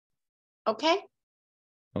Okay.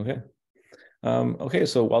 Okay. Okay,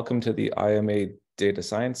 so welcome to the IMA Data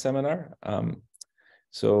Science Seminar.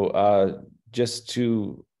 Just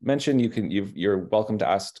to mention, you're welcome to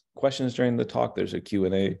ask questions during the talk. There's a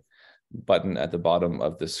Q&A button at the bottom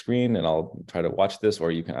of the screen, and I'll try to watch this,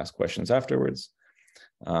 or you can ask questions afterwards.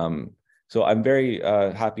 So I'm very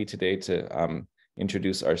happy today to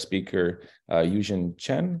introduce our speaker, Yuxin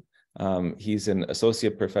Chen. He's an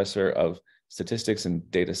associate professor of statistics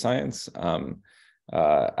and data science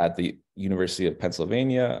at the University of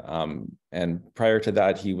Pennsylvania. And prior to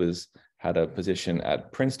that, he had a position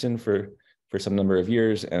at Princeton for some number of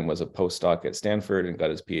years and was a postdoc at Stanford and got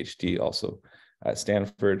his PhD also at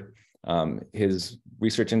Stanford. His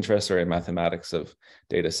research interests are in mathematics of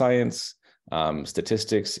data science,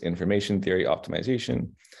 statistics, information theory optimization,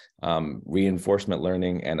 reinforcement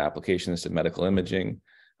learning and applications to medical imaging,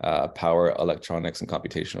 power electronics and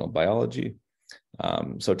computational biology.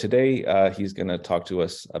 So today he's going to talk to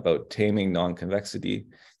us about taming nonconvexity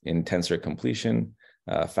in tensor completion,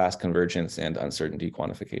 fast convergence, and uncertainty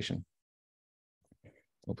quantification.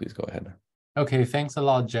 So please go ahead. Okay, thanks a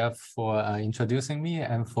lot, Jeff, for introducing me,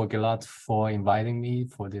 and for Gilad for inviting me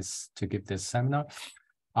to give this seminar.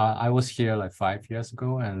 I was here like 5 years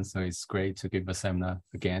ago, and so it's great to give a seminar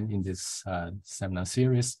again in this seminar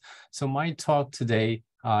series. So my talk today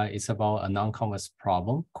is about a non-convex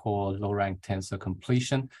problem called low-rank tensor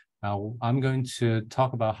completion. I'm going to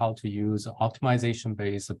talk about how to use an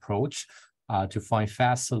optimization-based approach to find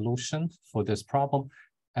fast solution for this problem,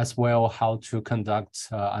 as well how to conduct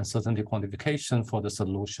uncertainty quantification for the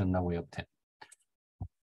solution that we obtain.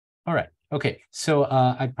 All right, okay, so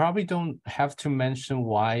I probably don't have to mention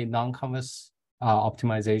why non-convex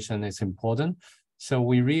optimization is important. So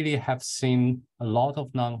we really have seen a lot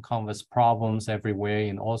of non-convex problems everywhere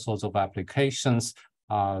in all sorts of applications,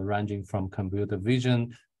 ranging from computer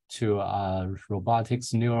vision to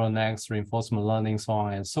robotics, neural nets, reinforcement learning, so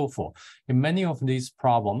on and so forth. In many of these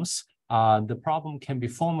problems, the problem can be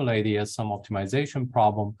formulated as some optimization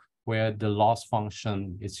problem where the loss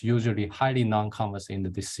function is usually highly non-convex in the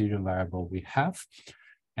decision variable we have.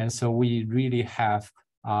 And so we really have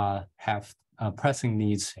pressing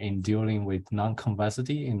needs in dealing with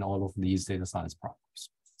non-convexity in all of these data science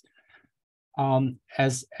problems.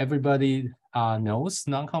 As everybody knows,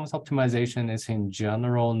 non-convex optimization is in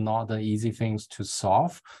general not an easy thing to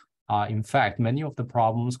solve. In fact, many of the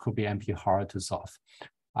problems could be NP hard to solve.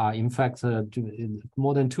 In fact,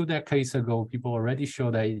 more than 2 decades ago, people already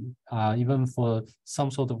showed that even for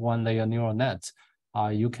some sort of one-layer neural net,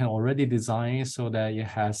 you can already design so that it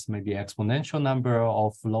has maybe exponential number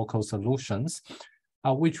of local solutions,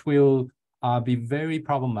 which will be very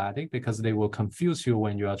problematic because they will confuse you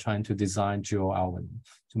when you are trying to design geo algorithm,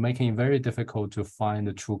 to making it very difficult to find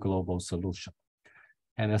a true global solution.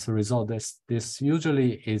 And as a result, this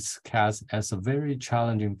usually is cast as a very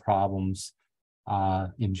challenging problems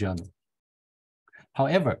in general.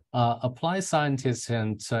 However, applied scientists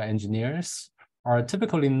and engineers are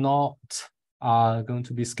typically not going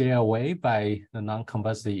to be scared away by the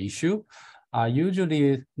non-convexity issue.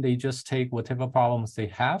 Usually, they just take whatever problems they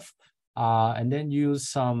have and then use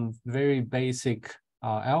some very basic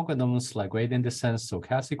algorithms like gradient descent,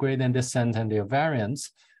 stochastic gradient descent, and their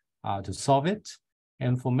variants to solve it.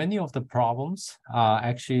 And for many of the problems,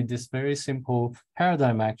 actually, this very simple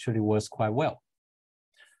paradigm actually works quite well.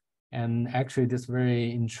 And actually, this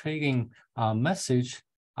very intriguing message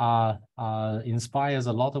inspires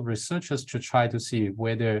a lot of researchers to try to see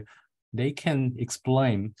whether they can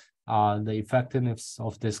explain the effectiveness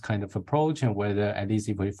of this kind of approach, and whether, at least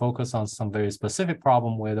if we focus on some very specific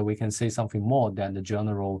problem, whether we can say something more than the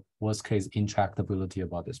general worst case intractability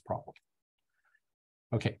about this problem.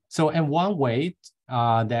 Okay, so and one way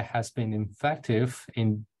that has been effective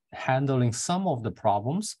in handling some of the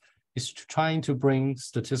problems is trying to bring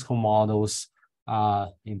statistical models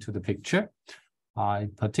into the picture.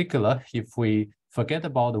 In particular, if we forget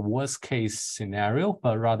about the worst case scenario,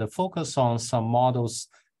 but rather focus on some models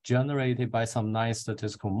generated by some nice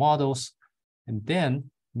statistical models, and then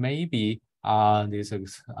maybe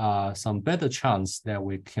there's some better chance that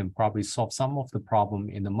we can probably solve some of the problem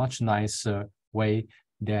in a much nicer way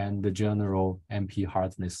than the general NP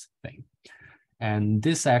hardness thing. And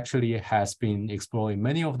this actually has been explored in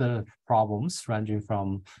many of the problems, ranging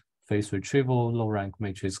from phase retrieval, low rank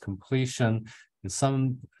matrix completion, and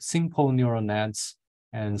some simple neural nets,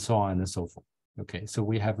 and so on and so forth. Okay, so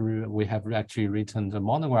we have actually written a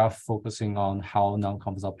monograph focusing on how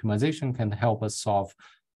non-convex optimization can help us solve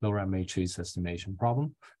low rank matrix estimation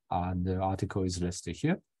problem. The article is listed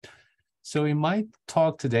here. So in my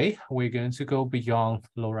talk today, we're going to go beyond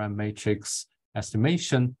low rank matrix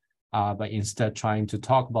estimation but instead trying to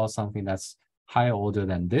talk about something that's higher order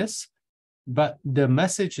than this. But the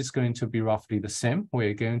message is going to be roughly the same.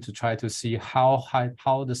 We're going to try to see how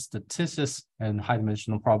the statistics and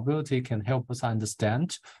high-dimensional probability can help us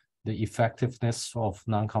understand the effectiveness of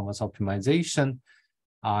non-convex optimization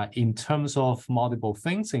in terms of multiple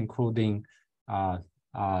things, including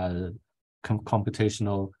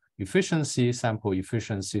computational efficiency, sample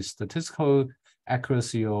efficiency, statistical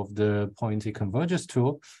accuracy of the pointy convergence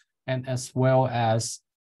tool, and as well as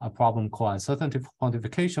a problem called uncertainty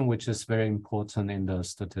quantification, which is very important in the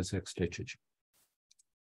statistics literature.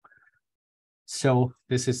 So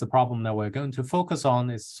this is the problem that we're going to focus on.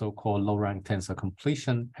 It's so-called low-rank tensor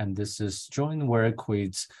completion, and this is joint work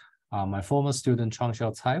with my former student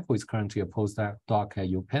Changxiao Cai, who is currently a postdoc at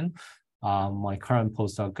UPenn, my current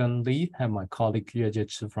postdoc Gen Li, and my colleague Yue Jie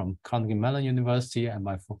from Carnegie Mellon University, and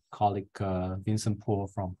my colleague Vincent Poole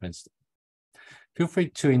from Princeton. Feel free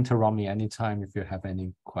to interrupt me anytime if you have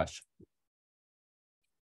any question.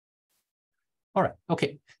 All right,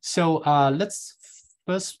 okay. So let's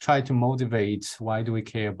first try to motivate why do we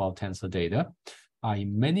care about tensor data.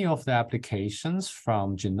 In many of the applications,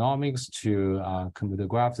 from genomics to computer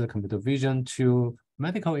graphics, computer vision to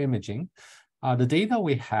medical imaging, the data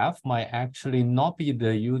we have might actually not be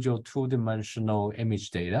the usual two-dimensional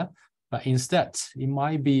image data, but instead it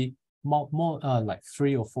might be more like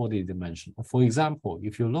 3 or 4D dimensional. For example,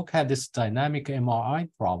 if you look at this dynamic MRI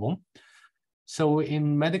problem, so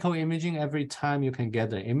in medical imaging, every time you can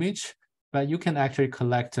get an image, but you can actually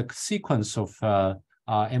collect a sequence of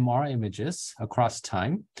MR images across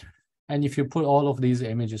time. And if you put all of these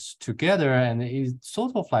images together, and it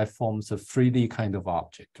sort of like forms a 3D kind of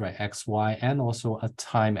object, right? X, Y, and also a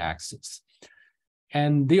time axis.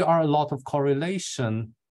 And there are a lot of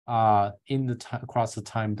correlation across the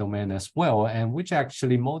time domain as well, and which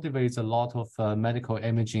actually motivates a lot of medical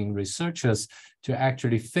imaging researchers to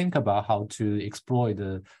actually think about how to exploit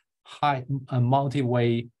the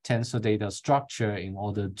multi-way tensor data structure in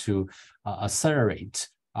order to accelerate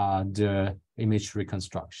the image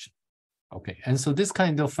reconstruction. Okay, and so this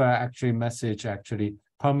kind of message actually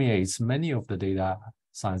permeates many of the data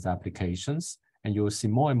science applications, and you will see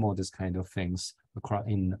more and more this kind of things across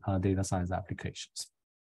in data science applications.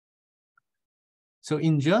 So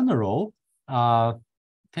in general,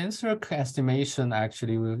 tensor estimation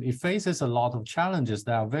actually it faces a lot of challenges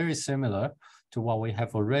that are very similar to what we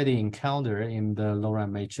have already encountered in the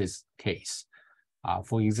low-rank matrix case.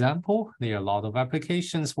 For example, there are a lot of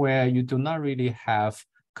applications where you do not really have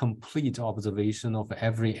complete observation of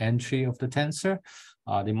every entry of the tensor.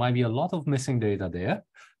 There might be a lot of missing data there,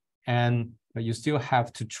 but you still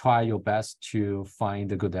have to try your best to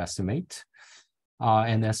find a good estimate.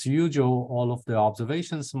 And as usual, all of the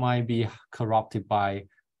observations might be corrupted by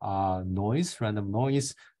noise, random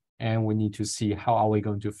noise, and we need to see how are we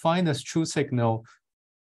going to find this true signal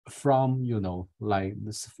from, like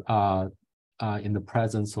this, in the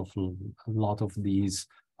presence of a lot of these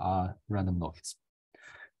random noise.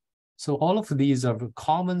 So all of these are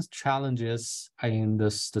common challenges in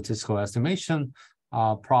the statistical estimation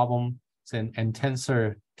problem, and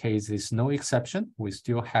tensor case is no exception. We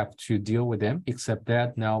still have to deal with them, except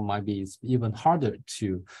that now might be it's even harder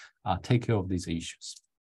to take care of these issues.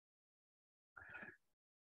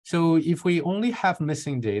 So if we only have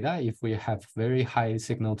missing data, if we have very high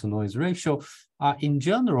signal to noise ratio, in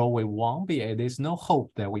general, we won't be, there's no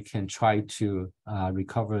hope that we can try to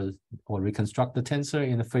recover or reconstruct the tensor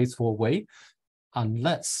in a faithful way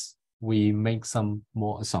unless we make some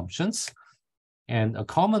more assumptions. And a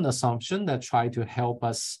common assumption that try to help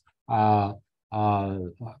us avoid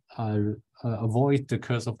the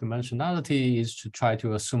curse of dimensionality is to try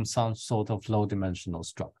to assume some sort of low dimensional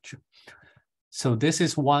structure. So this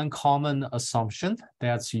is one common assumption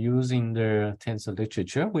that's used in the tensor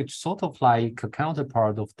literature, which sort of like a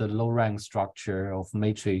counterpart of the low rank structure of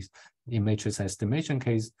matrix in matrix estimation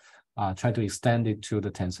case, try to extend it to the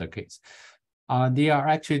tensor case. There are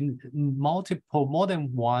actually more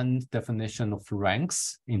than one definition of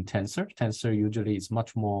ranks in tensor. Tensor usually is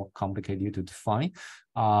much more complicated to define.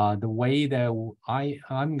 The way that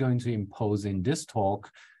I'm going to impose in this talk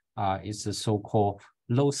is the so-called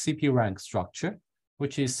low CP rank structure,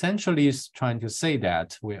 which essentially is trying to say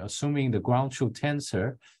that we're assuming the ground truth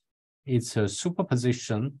tensor is a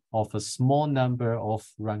superposition of a small number of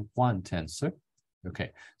rank 1 tensor.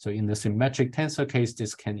 Okay, so in the symmetric tensor case,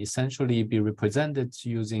 this can essentially be represented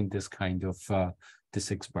using this kind of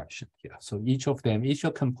this expression here. So each of them, each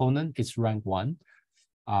component is rank 1,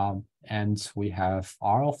 and we have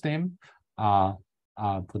R of them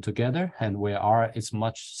put together, and where R is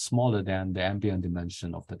much smaller than the ambient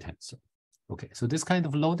dimension of the tensor. Okay, so this kind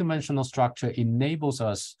of low-dimensional structure enables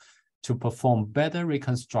us to perform better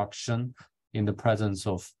reconstruction in the presence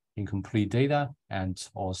of incomplete data and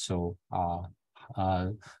also a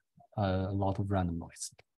lot of random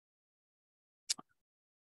noise.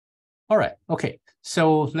 All right, okay.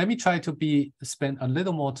 So let me try to spend a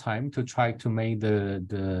little more time to try to make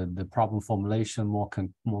the problem formulation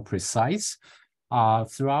more precise.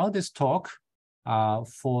 Throughout this talk,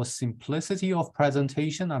 for simplicity of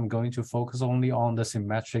presentation, I'm going to focus only on the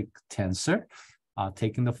symmetric tensor,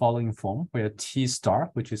 taking the following form, where T star,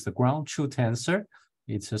 which is the ground truth tensor,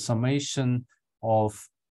 it's a summation of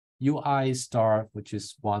UI star, which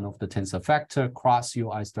is one of the tensor factor, cross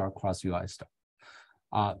UI star, cross UI star.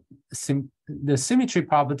 The symmetry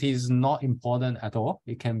property is not important at all.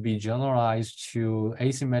 It can be generalized to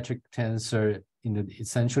asymmetric tensor in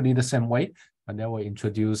essentially the same way, and then we'll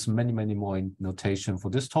introduce many more in notation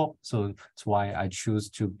for this talk. So that's why I choose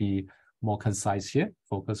to be more concise here,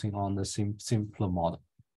 focusing on the simpler model.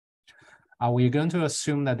 We're going to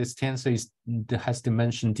assume that this tensor has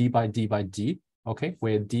dimension d by d by d, okay,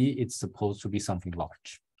 where d is supposed to be something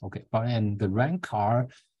large, okay, and the rank R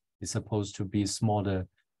is supposed to be smaller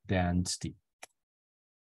than d.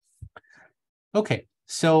 Okay,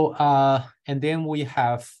 so and then we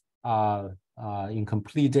have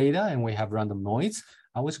incomplete data and we have random noise,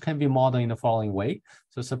 which can be modeled in the following way.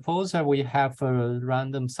 So suppose that we have a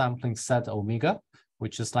random sampling set omega,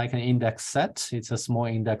 which is like an index set. It's a small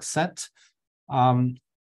index set. And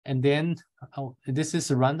then this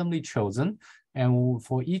is randomly chosen. And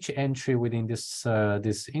for each entry within this,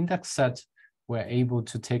 this index set, we're able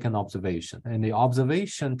to take an observation. And the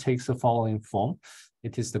observation takes the following form.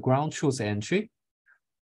 It is the ground truth entry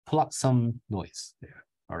plus some noise there.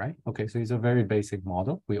 All right. Okay. So it's a very basic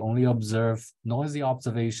model. We only observe noisy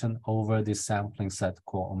observation over this sampling set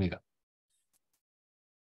called omega.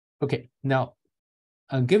 Okay. Now,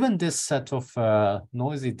 given this set of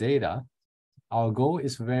noisy data, our goal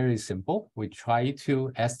is very simple. We try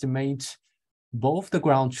to estimate both the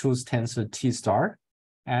ground truth tensor T star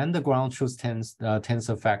and the ground truth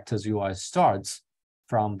tensor factors UI stars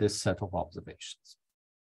from this set of observations.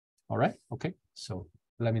 All right. Okay. So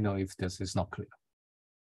let me know if this is not clear.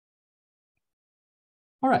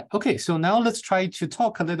 All right, okay, so now let's try to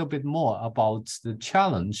talk a little bit more about the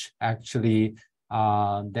challenge actually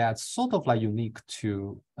that's sort of like unique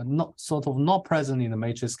to, not present in the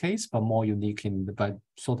matrix case, but more unique but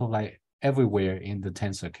sort of like everywhere in the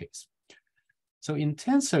tensor case. So in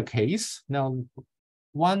tensor case, now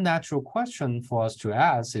one natural question for us to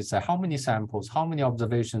ask is how many samples, how many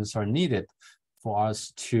observations are needed for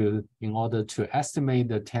us in order to estimate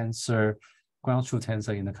the tensor, ground truth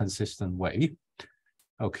tensor in a consistent way.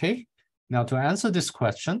 Okay, now to answer this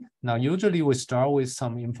question, now usually we start with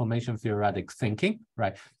some information theoretic thinking,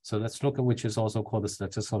 right? So let's look at which is also called the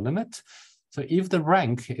statistical limit. So if the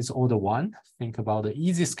rank is order 1, think about the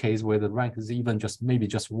easiest case where the rank is even maybe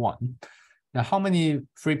just 1. Now how many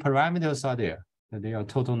free parameters are there? There are a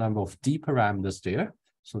total number of d parameters there.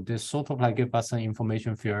 So this sort of like give us an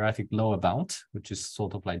information theoretic lower bound, which is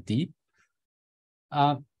sort of like d.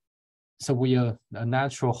 So a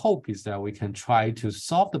natural hope is that we can try to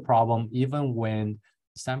solve the problem even when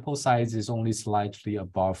sample size is only slightly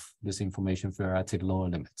above this information theoretic lower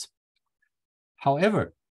limit.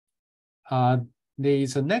 However, there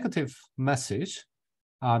is a negative message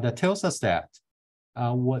that tells us that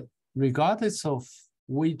regardless of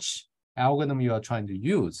which algorithm you are trying to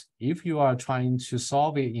use, if you are trying to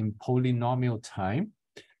solve it in polynomial time,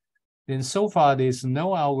 then so far there's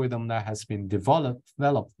no algorithm that has been developed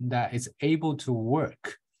that is able to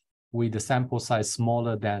work with the sample size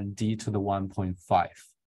smaller than d to the 1.5.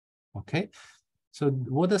 Okay, so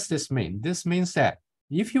what does this mean? This means that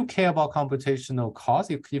if you care about computational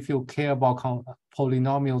cost, if you care about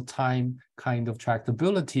polynomial time kind of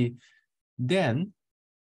tractability, then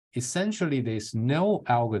essentially there's no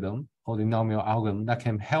algorithm, polynomial algorithm, that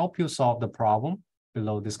can help you solve the problem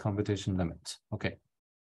below this computation limit. Okay.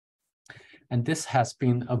 And this has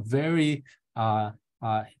been a very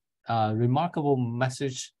remarkable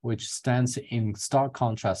message, which stands in stark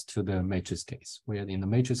contrast to the matrix case, where in the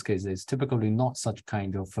matrix case, there's typically not such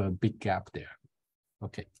kind of a big gap there.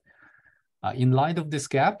 Okay. In light of this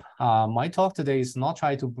gap, my talk today is not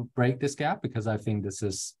trying to break this gap, because I think this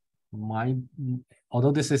is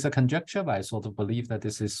although this is a conjecture, but I sort of believe that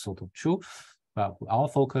this is sort of true. But our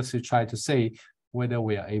focus is try to say whether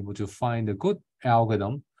we are able to find a good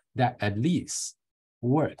algorithm that at least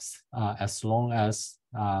works as long as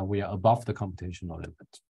we are above the computational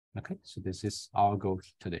limit. Okay, so this is our goal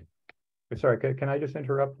today. Sorry, can I just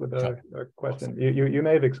interrupt with a question? You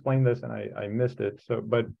may have explained this and I missed it. So,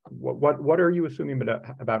 but what are you assuming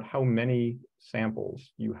about how many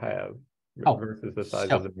samples you have versus the size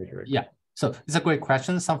of the matrix? Yeah, so it's a great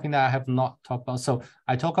question, something that I have not talked about. So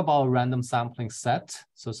I talk about a random sampling set.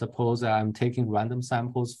 So suppose I'm taking random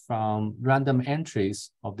samples from random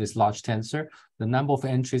entries of this large tensor. The number of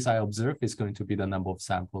entries I observe is going to be the number of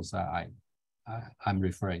samples that I'm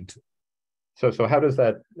referring to. So how does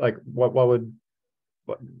that, like,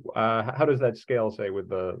 how does that scale, say, with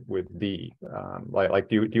D? Like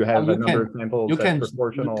do you have a number of samples that's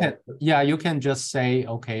proportional? You can just say,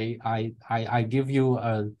 okay, I give you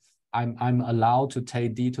a, I'm allowed to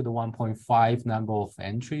take D to the 1.5 number of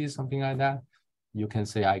entries, something like that. You can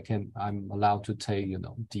say I'm allowed to take, you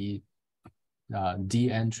know, D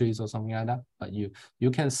entries or something like that. But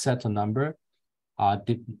you can set a number.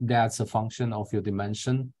 That's a function of your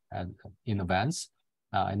dimension in advance,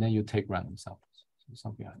 and then you take random samples,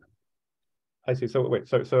 something like that. I see. So wait,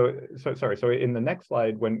 so sorry. So in the next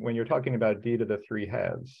slide, when you're talking about D to the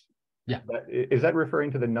 3/2, yeah, is that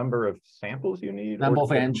referring to the number of samples you need? Number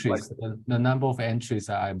of entries, the number of entries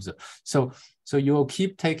that I observe. So you'll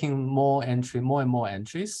keep taking more and more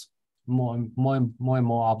entries, more and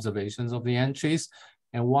more observations of the entries,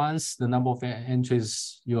 and once the number of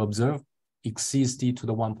entries you observe exceeds D to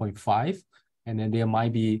the 1.5, and then there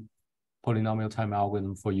might be polynomial time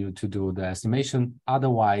algorithm for you to do the estimation.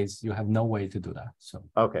 Otherwise, you have no way to do that. So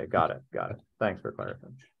okay, got it. Thanks for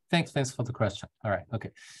clarifying. Thanks for the question. All right,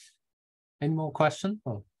 okay. Any more questions?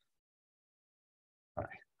 Oh. All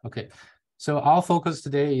right, okay. So our focus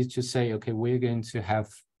today is to say, okay, we're going to have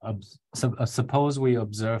suppose we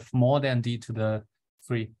observe more than D to the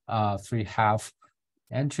 3/2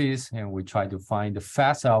 entries, and we try to find the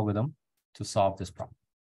fast algorithm to solve this problem.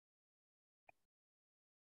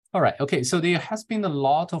 All right, okay, so there has been a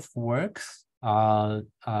lot of work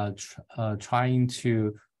trying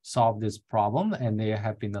to solve this problem, and there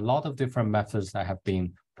have been a lot of different methods that have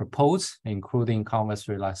been proposed, including convex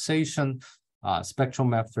relaxation, spectral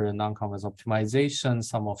method, non-convex optimization,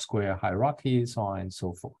 sum of square hierarchy, so on and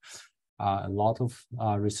so forth. A lot of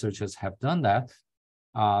researchers have done that.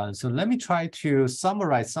 So let me try to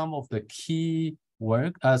summarize some of the key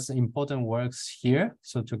work as important works here,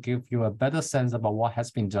 so to give you a better sense about what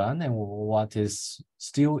has been done and what is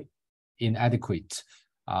still inadequate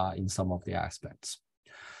in some of the aspects.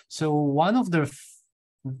 So one of the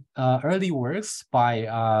early works by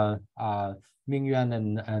Mingyuan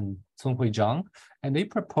and Conghui Zhang, and they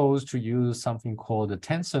proposed to use something called the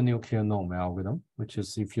tensor nuclear norm algorithm, which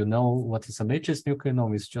is, if you know what is a matrix nuclear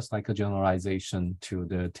norm, is just like a generalization to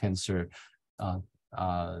the tensor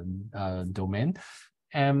domain.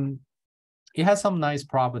 And it has some nice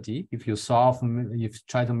property. If you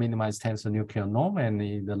try to minimize tensor nuclear norm, and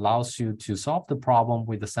it allows you to solve the problem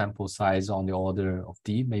with the sample size on the order of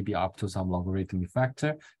D, maybe up to some logarithmic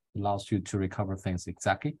factor. It allows you to recover things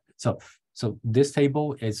exactly. So this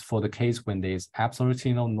table is for the case when there is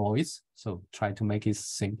absolutely no noise. So try to make it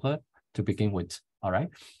simpler to begin with. All right.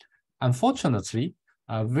 Unfortunately,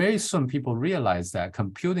 very soon people realize that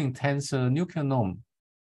computing tensor nuclear norm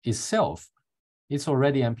itself is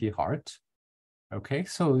already NP hard. Okay,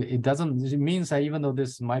 so it means that even though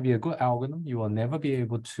this might be a good algorithm, you will never be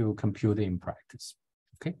able to compute it in practice.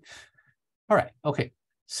 Okay, all right, okay.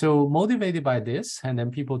 So motivated by this, and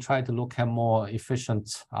then people try to look at more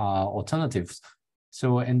efficient alternatives.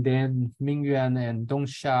 So, and then Mingyuan and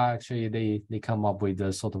Dongxia, actually, they come up with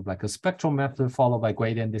a sort of like a spectral method followed by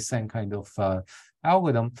gradient descent kind of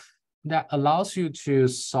algorithm that allows you to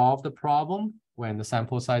solve the problem when the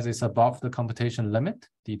sample size is above the computation limit,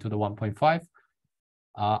 D to the 1.5.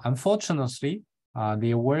 Unfortunately,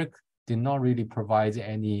 their work did not really provide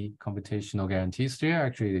any computational guarantees there.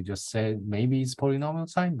 Actually, they just said maybe it's polynomial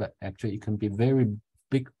sign, but actually it can be very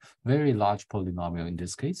big, very large polynomial in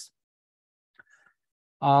this case.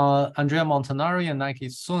 Andrea Montanari and Nike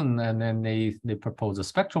Sun, and then they propose a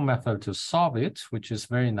spectral method to solve it, which is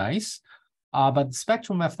very nice. But the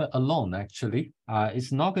spectral method alone actually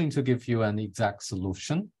is not going to give you an exact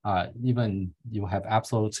solution, even you have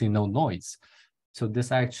absolutely no noise. So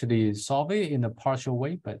this actually solves it in a partial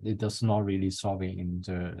way, but it does not really solve it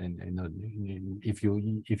if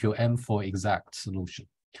you aim for exact solution.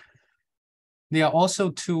 There are also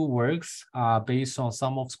two works based on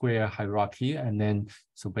sum of square hierarchy, and then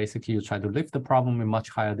so basically you try to lift the problem in much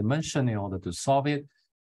higher dimension in order to solve it.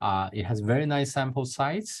 It has very nice sample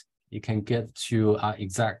size. You can get to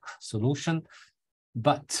exact solution,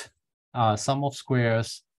 but sum of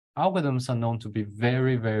squares algorithms are known to be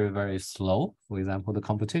very, very, very slow. For example, the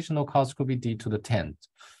computational cost could be D to the 10th.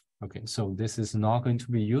 Okay, so this is not going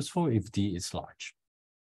to be useful if D is large.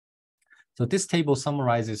 So this table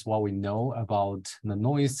summarizes what we know about the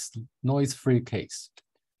noise-free case.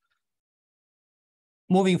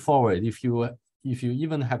 Moving forward, if you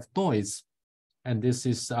even have noise, and this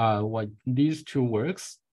is what these two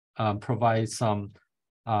works provide some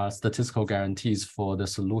statistical guarantees for the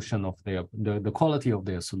solution of the quality of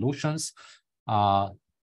their solutions.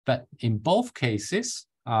 But in both cases,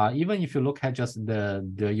 even if you look at just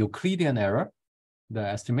the Euclidean error, the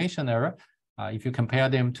estimation error, if you compare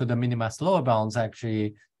them to the minimax lower bounds,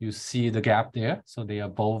 actually you see the gap there. So they are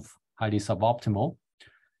both highly suboptimal.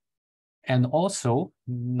 And also,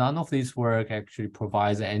 none of these work actually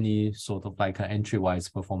provides any sort of like an entry-wise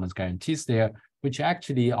performance guarantees there, which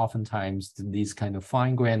actually oftentimes these kind of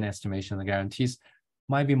fine-grained estimation guarantees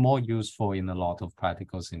might be more useful in a lot of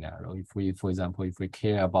practical scenario. If we, for example, if we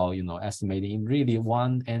care about, estimating really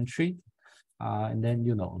one entry, and then,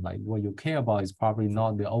 like what you care about is probably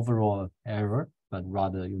not the overall error, but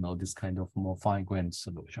rather, this kind of more fine-grained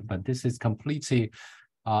solution. But this is completely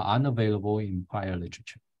unavailable in prior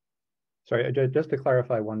literature. Sorry, just to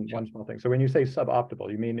clarify one small thing. So when you say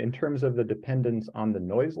suboptimal, you mean in terms of the dependence on the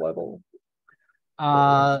noise level?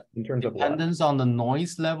 In terms of dependence on the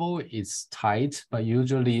noise level is tight, but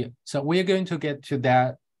usually, so we're going to get to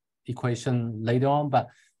that equation later on, but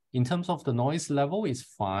in terms of the noise level, it's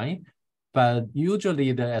fine. But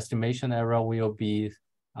usually the estimation error will be,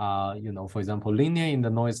 for example, linear in the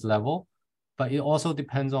noise level, but it also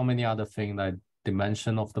depends on many other things like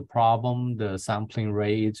dimension of the problem, the sampling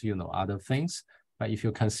rate, other things. But if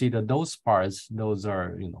you consider those parts, those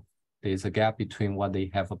are, there's a gap between what they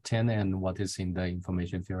have obtained and what is in the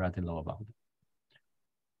information theoretic lower bound.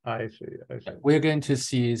 I see. We're going to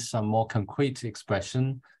see some more concrete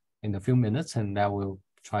expression in a few minutes, and that will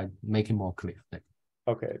try to make it more clear.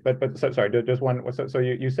 Okay, but so, sorry, just one. So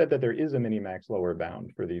you said that there is a minimax lower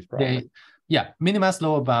bound for these problems. Yeah, minimax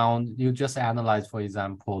lower bound. You just analyze, for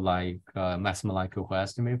example, like maximum likelihood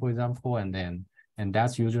estimate, for example, and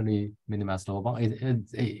that's usually minimax lower bound.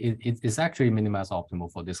 It's actually minimax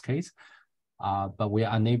optimal for this case, but we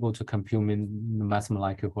are unable to compute maximum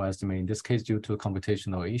likelihood estimate in this case due to a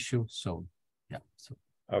computational issue. So yeah, so.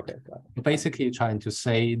 Okay. Basically trying to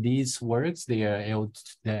say these works, the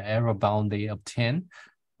error bound they obtain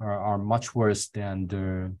are much worse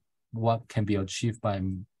than what can be achieved by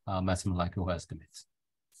maximum likelihood estimates.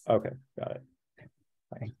 Okay, got it.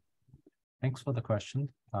 Okay. Thanks for the question.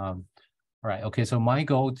 All right, okay, so my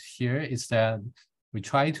goal here is that we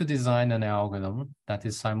try to design an algorithm that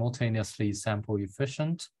is simultaneously sample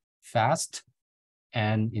efficient, fast,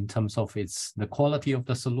 and in terms of the quality of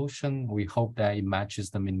the solution, we hope that it matches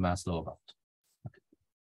the minimax lower bound. Okay.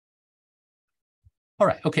 All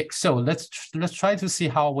right, okay, so let's try to see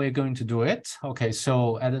how we're going to do it. Okay,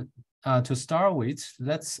 so to start with,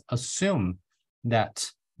 let's assume that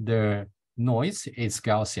the noise is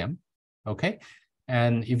Gaussian, okay?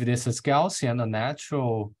 And if this is Gaussian, a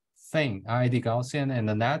natural thing, ID Gaussian, and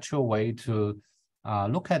the natural way to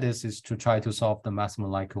look at this is to try to solve the maximum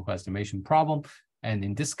likelihood estimation problem. And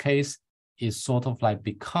in this case, it sort of like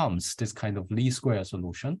becomes this kind of least square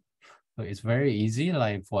solution. So it's very easy,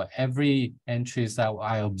 like for every entries that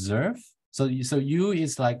I observe. So U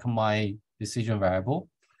is like my decision variable.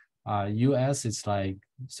 US is like,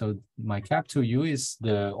 so my capital U is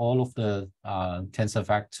all of the tensor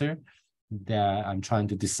factor that I'm trying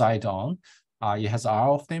to decide on. It has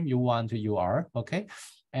R of them, U1 to UR, okay?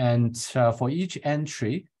 And for each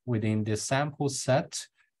entry within this sample set,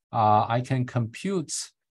 I can compute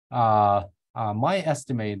my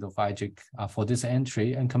estimate of ijk for this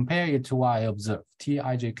entry and compare it to what I observe.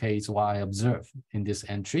 Tijk is what I observe in this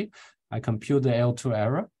entry. I compute the L2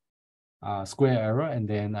 error, square error, and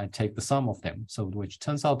then I take the sum of them. So which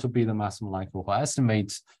turns out to be the maximum likelihood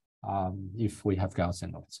estimate if we have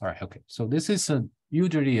Gaussian noise. All right, okay. So this is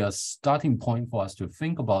usually a starting point for us to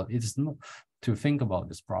think about. It's not to think about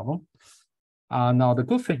this problem. Now the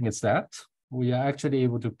good thing is that we are actually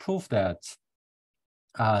able to prove that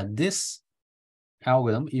this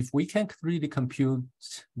algorithm, if we can really compute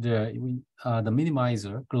the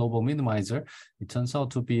minimizer, global minimizer, it turns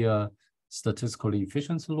out to be a statistically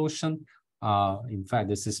efficient solution. In fact,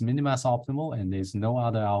 this is minimax optimal, and there's no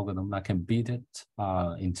other algorithm that can beat it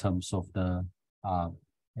in terms of the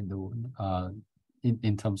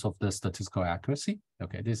in terms of the statistical accuracy.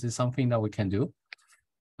 Okay, this is something that we can do.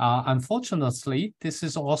 Unfortunately, this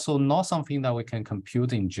is also not something that we can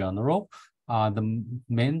compute in general. The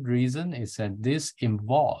main reason is that this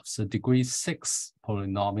involves a degree 6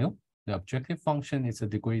 polynomial. The objective function is a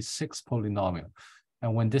degree 6 polynomial.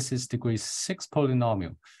 And when this is degree 6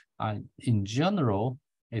 polynomial, in general,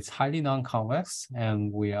 it's highly non-convex,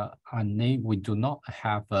 and we do not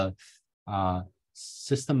have a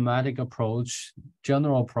systematic approach,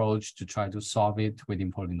 general approach to try to solve it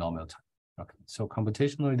within polynomial time. Okay, so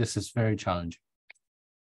computationally, this is very challenging.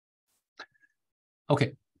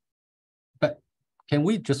 Okay, but can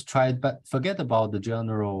we just try, but forget about the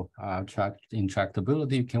general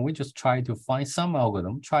intractability, can we just try to find some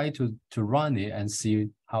algorithm, try to run it and see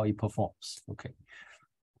how it performs? Okay.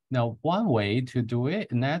 Now, one way to do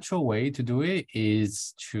it, a natural way to do it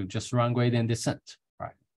is to just run gradient descent,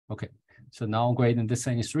 right? Okay, so now gradient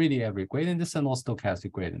descent is really every gradient descent or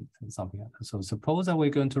stochastic gradient and something like that. So suppose that we're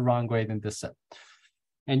going to run gradient descent.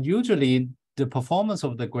 And usually the performance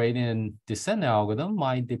of the gradient descent algorithm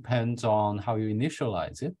might depend on how you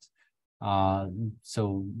initialize it.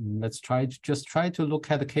 So let's try to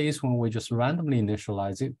look at the case when we just randomly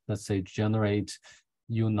initialize it. Let's say generate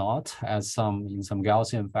U naught as in some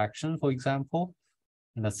Gaussian fraction, for example.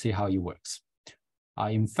 And let's see how it works.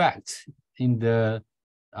 In fact, in the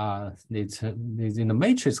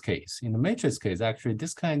matrix case, actually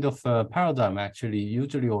this kind of paradigm actually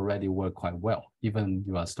usually already work quite well, even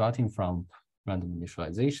you are starting from random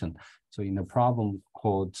initialization. So in a problem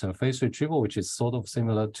called phase retrieval, which is sort of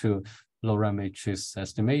similar to low-rank matrix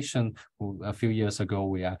estimation, a few years ago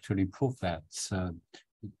we actually proved that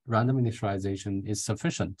random initialization is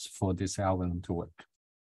sufficient for this algorithm to work.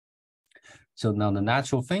 So now the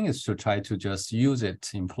natural thing is to try to just use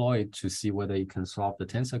it, employ it to see whether it can solve the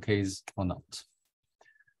tensor case or not.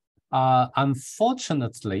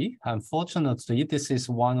 Unfortunately, this is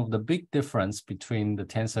one of the big difference between the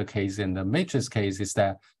tensor case and the matrix case is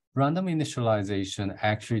that random initialization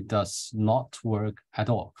actually does not work at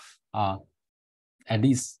all, at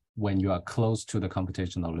least when you are close to the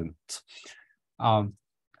computational limit.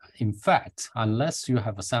 In fact, unless you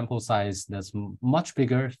have a sample size that's much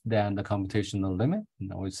bigger than the computational limit,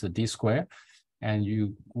 it's a d square, and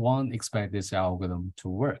you won't expect this algorithm to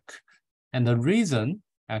work. And the reason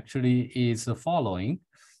actually is the following.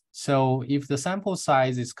 So if the sample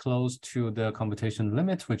size is close to the computation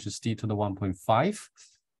limit, which is d to the 1.5,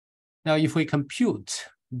 now if we compute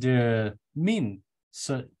the mean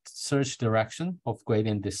search direction of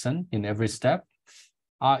gradient descent in every step,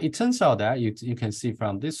 it turns out that you can see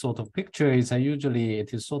from this sort of picture is that usually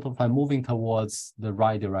it is sort of like moving towards the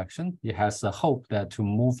right direction. It has a hope that to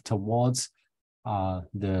move towards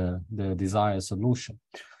the desired solution.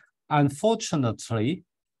 Unfortunately,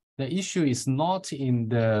 the issue is not in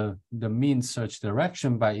the mean search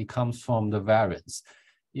direction, but it comes from the variance.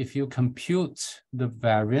 If you compute the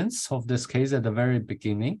variance of this case at the very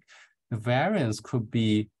beginning, the variance could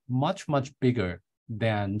be much, much bigger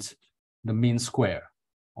than the mean square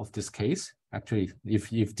of this case, actually,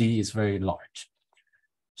 if D is very large.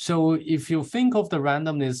 So if you think of the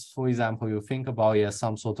randomness, for example, you think about it as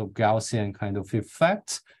some sort of Gaussian kind of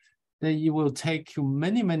effect, then it will take you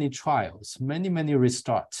many, many trials, many, many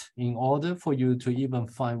restarts in order for you to even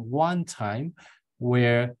find one time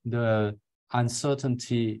where the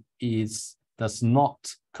uncertainty does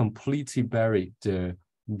not completely bury the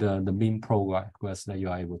mean progress that you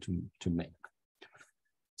are able to make.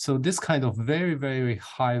 So this kind of very, very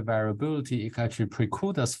high variability, it actually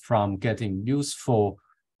precludes us from getting useful,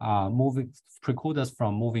 preclude us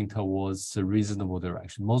from moving towards a reasonable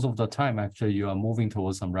direction. Most of the time, actually, you are moving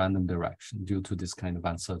towards some random direction due to this kind of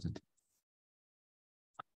uncertainty.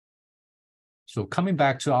 So coming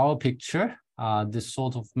back to our picture, this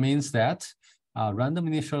sort of means that random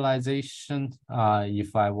initialization,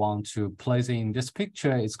 if I want to place it in this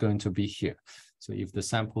picture, it's going to be here. So if the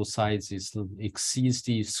sample size exceeds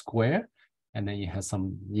the square, and then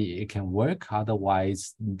it can work.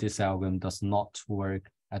 Otherwise, this algorithm does not work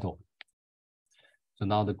at all. So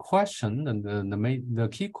now the question, and the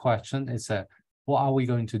key question is that what are we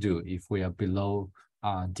going to do if we are below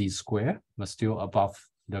d square, but still above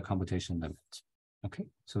the computation limit? Okay,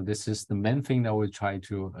 so this is the main thing that we try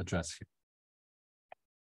to address here.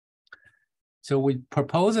 So we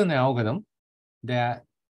propose an algorithm that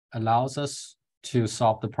allows us to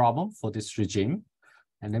solve the problem for this regime.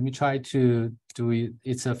 And let me try to do it.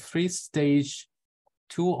 It's a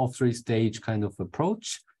two or three stage kind of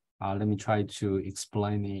approach. Let me try to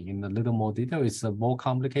explain it in a little more detail. It's more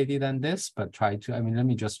complicated than this, but let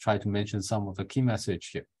me just try to mention some of the key message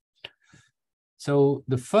here. So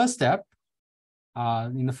the first step,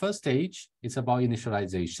 in the first stage, it's about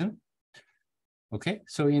initialization. Okay,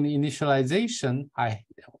 so in initialization, I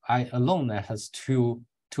alone that has two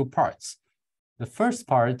parts. The first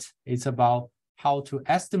part is about how to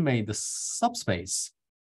estimate the subspace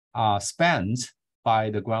spanned by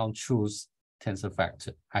the ground truth tensor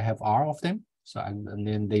factor. I have R of them. So and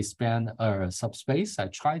then they span a subspace. I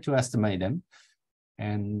try to estimate them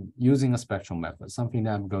and using a spectral method, something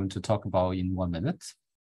that I'm going to talk about in 1 minute.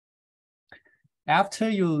 After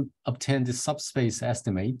you obtain the subspace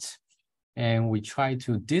estimate, and we try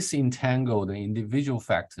to disentangle the individual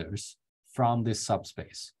factors from this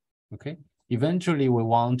subspace, okay? Eventually, we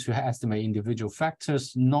want to estimate individual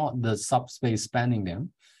factors, not the subspace spanning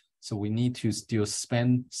them. So we need to still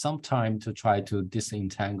spend some time to try to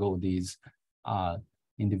disentangle these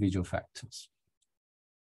individual factors.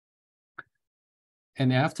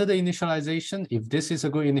 And after the initialization, if this is a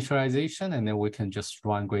good initialization, and then we can just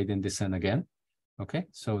run gradient descent again. Okay,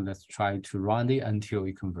 so let's try to run it until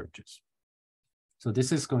it converges. So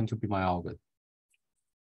this is going to be my algorithm.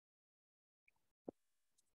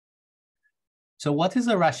 So what is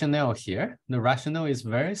the rationale here? The rationale is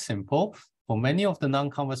very simple. For many of the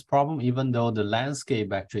non-convex problems, even though the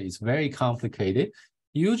landscape actually is very complicated,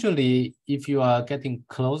 usually if you are getting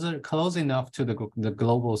close enough to the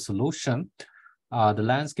global solution, the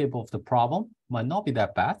landscape of the problem might not be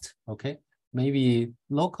that bad, okay? Maybe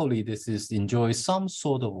locally this enjoys some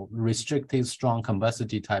sort of restricted strong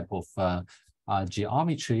convexity type of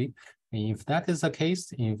geometry. And if that is the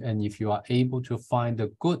case, if you are able to find a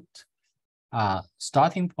good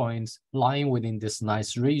starting points lying within this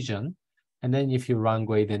nice region, and then if you run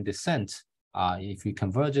gradient descent, if it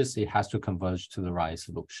converges, it has to converge to the right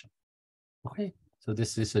solution. Okay, so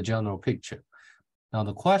this is a general picture. Now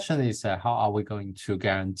the question is how are we going to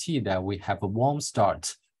guarantee that we have a warm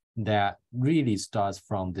start that really starts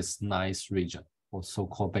from this nice region, or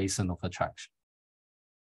so-called basin of attraction?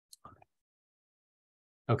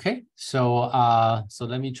 Okay, so so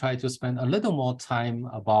let me try to spend a little more time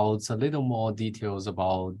about a little more details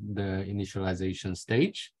about the initialization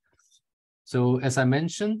stage. So as I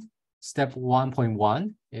mentioned, step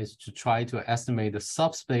 1.1 is to try to estimate the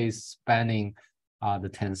subspace spanning the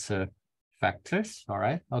tensor factors. All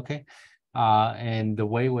right, okay. And the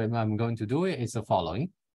way I'm going to do it is the following.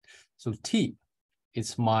 So T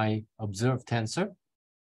is my observed tensor.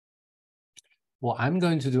 What I'm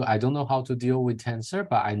going to do, I don't know how to deal with tensor,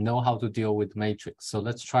 but I know how to deal with matrix. So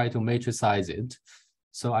let's try to matricize it.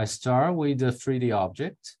 So I start with the 3D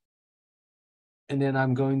object, and then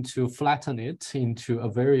I'm going to flatten it into a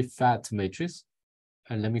very fat matrix.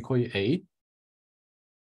 And let me call it A.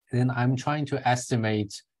 And then I'm trying to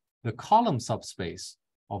estimate the column subspace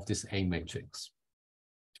of this A matrix.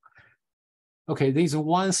 Okay, there's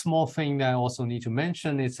one small thing that I also need to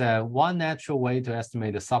mention. It's one natural way to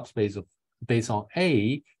estimate the subspace based on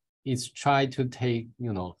A is try to take,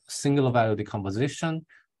 singular value decomposition,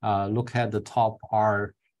 look at the top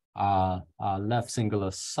R left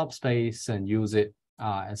singular subspace and use it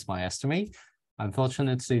as my estimate.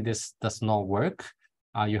 Unfortunately, this does not work.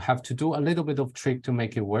 You have to do a little bit of trick to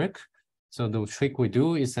make it work. So the trick we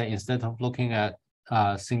do is that instead of looking at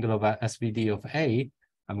singular SVD of A,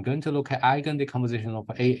 I'm going to look at eigen decomposition of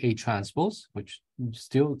AA transpose, which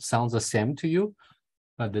still sounds the same to you.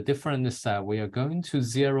 But the difference is that we are going to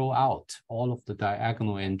zero out all of the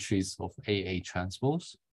diagonal entries of AA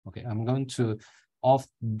transpose. Okay, I'm going to, off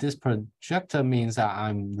this projector means that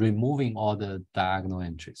I'm removing all the diagonal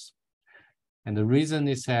entries. And the reason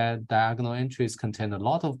is that diagonal entries contain a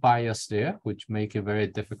lot of bias there, which make it very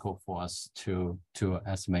difficult for us to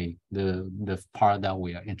estimate the part that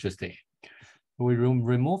we are interested in. We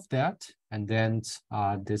remove that, and then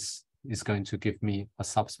this is going to give me a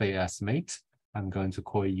subspace estimate. I'm going to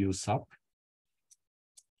call it U sub.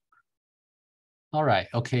 All right,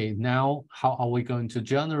 okay, now how are we going to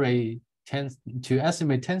generate to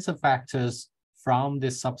estimate tensor factors from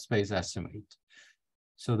this subspace estimate?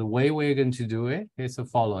 So the way we're going to do it is the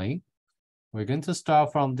following. We're going to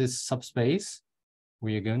start from this subspace.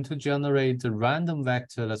 We're going to generate the random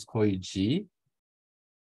vector, let's call it G.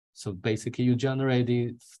 So basically you generate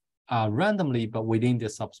it randomly, but within the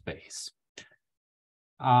subspace.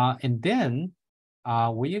 And then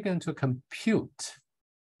we are going to compute,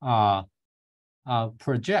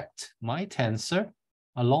 project my tensor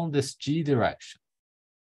along this G direction.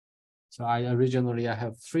 So I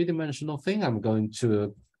have three-dimensional thing. I'm going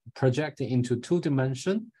to project it into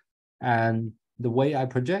 2-dimension, and the way I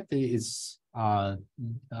project it is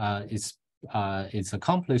it's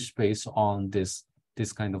accomplished based on this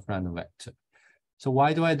kind of random vector. So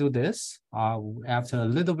why do I do this? After a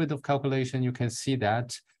little bit of calculation, you can see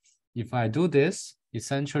that if I do this,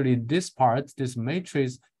 essentially this part, this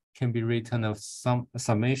matrix, can be written as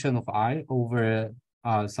summation of I over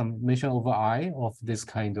summation over I of this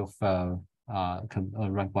kind of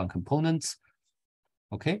rank 1 components.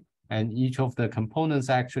 Okay, and each of the components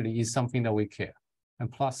actually is something that we care,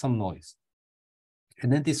 and plus some noise.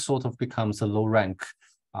 And then this sort of becomes a low rank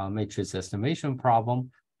matrix estimation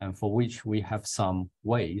problem, and for which we have some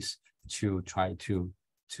ways to try to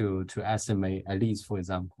estimate, at least, for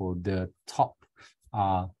example, the top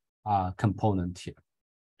component here.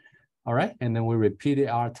 All right, and then we repeat it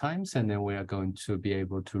R times, and then we are going to be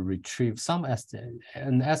able to retrieve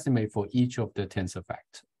an estimate for each of the tensor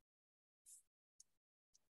factors.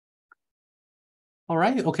 All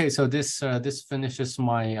right. Okay. So this finishes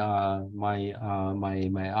my my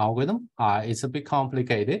algorithm. It's a bit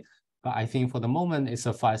complicated, but I think for the moment it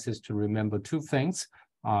suffices to remember two things.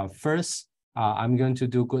 First, I'm going to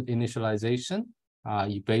do good initialization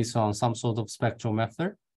based on some sort of spectral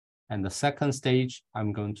method, and the second stage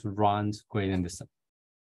I'm going to run gradient descent.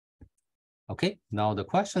 Okay. Now the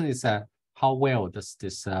question is how well does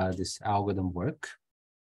this algorithm work?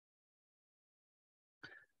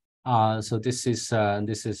 So this is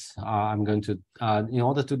I'm going to in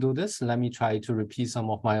order to do this, let me try to repeat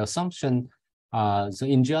some of my assumption. So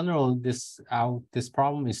in general, this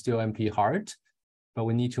problem is still NP hard, but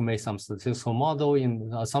we need to make some statistical model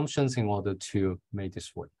in assumptions in order to make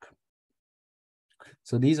this work.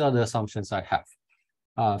 So these are the assumptions I have.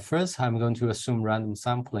 First, I'm going to assume random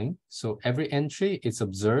sampling. So every entry is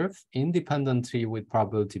observed independently with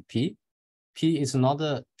probability P.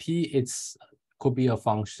 It's could be a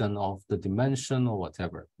function of the dimension or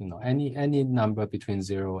whatever, any number between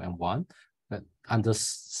 0 and 1. But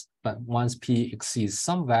once P exceeds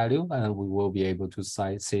some value, and we will be able to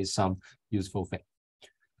say some useful thing.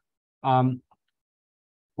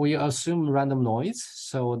 We assume random noise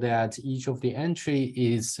so that each of the entry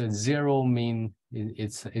is a zero mean.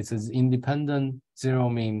 It's an independent zero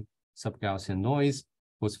mean sub-Gaussian noise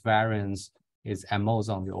whose variance is at most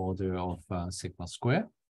on the order of sigma square.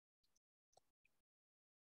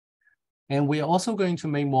 And we're also going to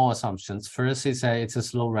make more assumptions. First is it's a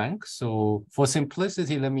slow rank. So for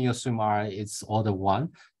simplicity, let me assume R is order 1.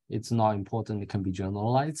 It's not important, it can be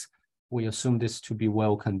generalized. We assume this to be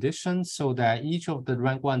well conditioned so that each of the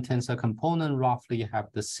rank 1 tensor component roughly have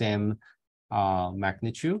the same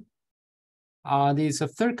magnitude. There's a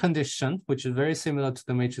third condition, which is very similar to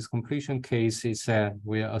the matrix completion case, is that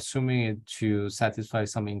we are assuming it to satisfy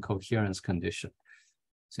some incoherence condition.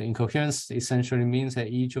 So incoherence essentially means that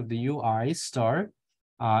each of the UI star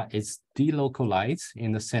is delocalized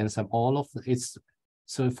in the sense of all of its.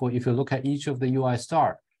 So if you look at each of the UI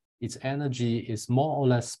star, its energy is more or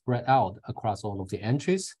less spread out across all of the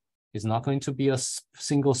entries. It's not going to be a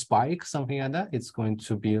single spike, something like that. It's going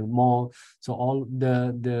to be more. So all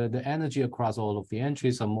the energy across all of the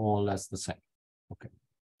entries are more or less the same. Okay,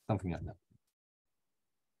 something like that.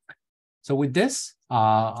 So with this,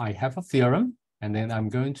 I have a theorem. And then I'm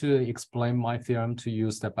going to explain my theorem to you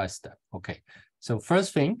step by step. Okay, so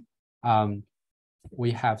first thing, we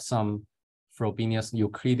have some Frobenius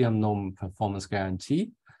Euclidean norm performance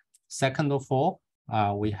guarantee. Second of all,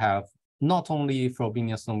 we have not only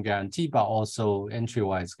Frobenius norm guarantee, but also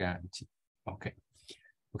entrywise guarantee. Okay,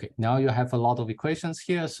 now you have a lot of equations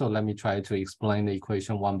here. So let me try to explain the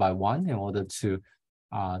equation one by one in order to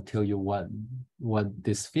tell you what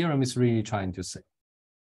this theorem is really trying to say.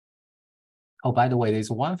 Oh, by the way,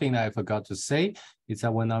 there's one thing that I forgot to say, is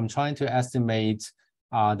that when I'm trying to estimate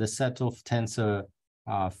the set of tensor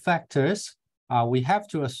factors, we have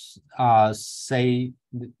to say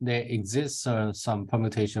there exists some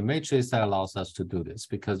permutation matrix that allows us to do this,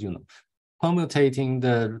 because permutating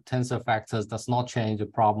the tensor factors does not change the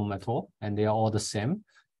problem at all, and they are all the same.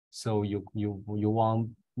 So you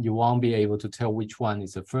won't be able to tell which one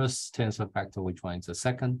is the first tensor factor, which one is the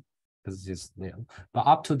second. Because it's there. But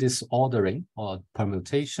up to this ordering or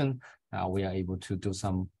permutation, we are able to do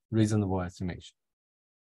some reasonable estimation.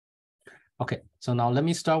 Okay, so now let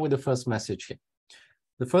me start with the first message here.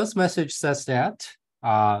 The first message says that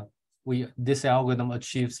this algorithm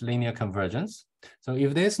achieves linear convergence. So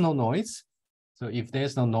if there's no noise,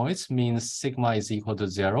 means sigma is equal to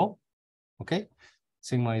 0. Okay,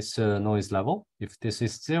 sigma is noise level. If this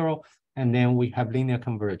is 0, and then we have linear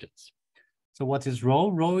convergence. So what is rho?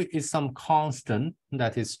 Rho is some constant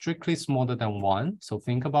that is strictly smaller than 1. So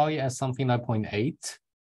think about it as something like 0.8.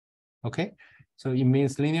 Okay, so it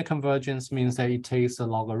means linear convergence means that it takes a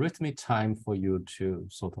logarithmic time for you to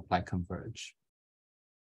sort of like converge.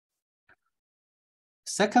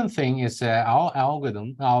 Second thing is that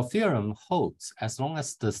our theorem holds as long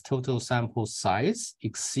as the total sample size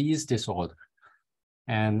exceeds this order.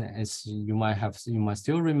 And as you might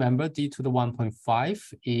still remember, d to the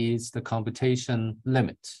 1.5 is the computation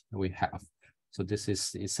limit we have. So this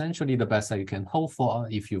is essentially the best that you can hope for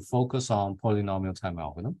if you focus on polynomial time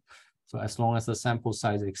algorithm. So as long as the sample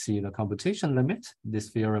size exceeds the computation limit, this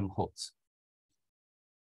theorem holds.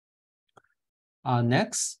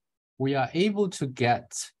 Next, we are able to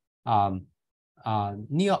get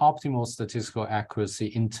near optimal statistical accuracy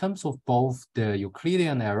in terms of both the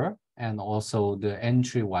Euclidean error and also the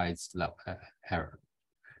entrywise error.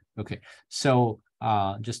 Okay, so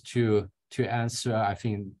just to answer, I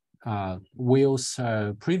think Will's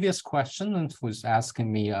previous question was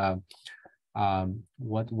asking me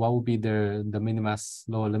what would be the minimax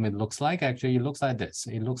lower limit looks like. Actually, it looks like this.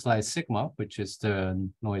 It looks like sigma, which is the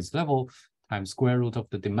noise level, times square root of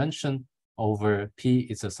the dimension over p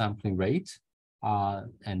is a sampling rate,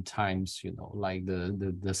 and times, you know, like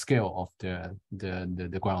the scale of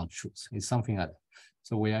the ground truth. It's something like that.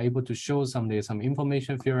 So we are able to show some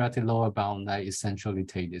information theoretic lower bound that essentially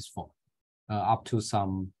take this form, up to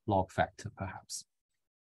some log factor perhaps.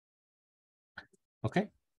 Okay,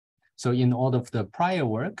 so in all of the prior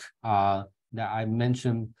work that I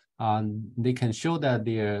mentioned, they can show that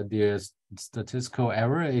their statistical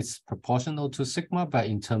error is proportional to sigma, but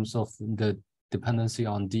in terms of the dependency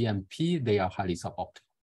on D and P, they are highly suboptimal.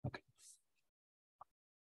 Okay.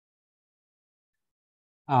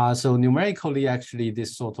 So numerically, actually,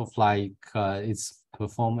 this sort of like it's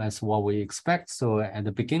performed as what we expect. So at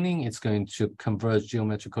the beginning, it's going to converge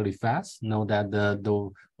geometrically fast. Note that the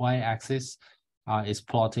y-axis is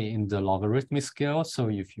plotted in the logarithmic scale. So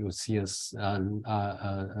if you see a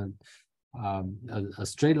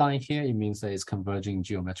straight line here, it means that it's converging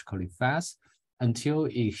geometrically fast until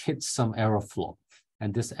it hits some error floor.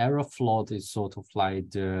 And this error floor is sort of like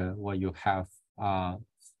what you have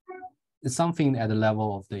something at the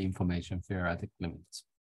level of the information theoretic limits.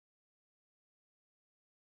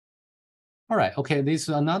 All right, okay, this is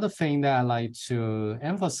another thing that I like to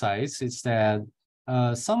emphasize is that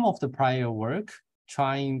some of the prior work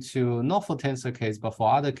trying to, not for tensor case, but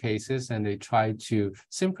for other cases, and they try to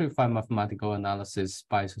simplify mathematical analysis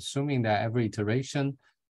by assuming that every iteration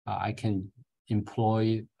I can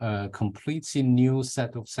employ a completely new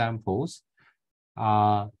set of samples.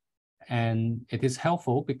 And it is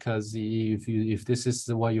helpful because if this is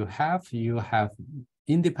what you have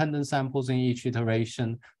independent samples in each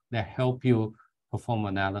iteration that help you perform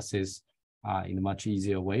analysis in a much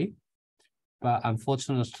easier way. But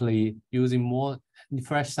unfortunately, using more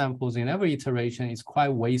fresh samples in every iteration is quite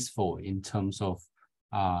wasteful in terms of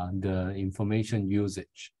the information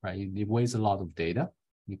usage, right? It wastes a lot of data.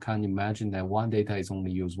 You can't imagine that one data is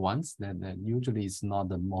only used once. That usually is not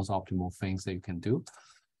the most optimal things that you can do.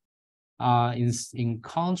 In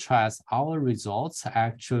contrast, our results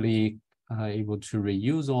actually are able to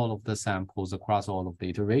reuse all of the samples across all of the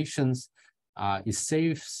iterations. It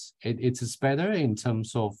saves, it is better in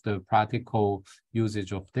terms of the practical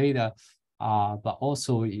usage of data, but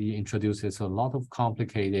also it introduces a lot of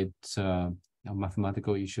complicated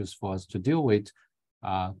mathematical issues for us to deal with,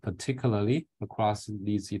 particularly across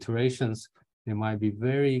these iterations. There might be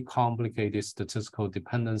very complicated statistical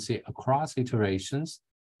dependency across iterations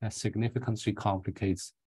that significantly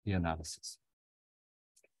complicates the analysis.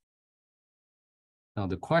 Now,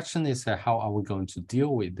 the question is how are we going to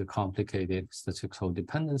deal with the complicated statistical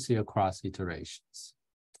dependency across iterations?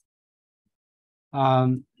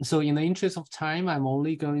 So in the interest of time, I'm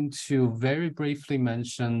only going to very briefly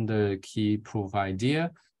mention the key proof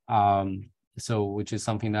idea, which is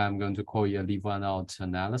something that I'm going to call a leave-one-out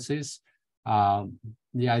analysis.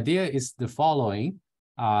 The idea is the following.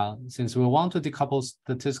 Since we want to decouple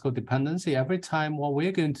statistical dependency, every time what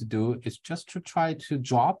we're going to do is just to try to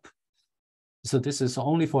drop. So this is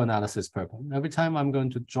only for analysis purpose. Every time I'm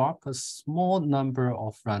going to drop a small number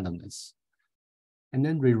of randomness and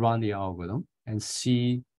then rerun the algorithm and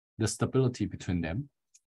see the stability between them.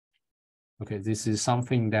 Okay, this is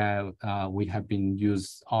something that we have been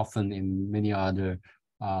used often in many other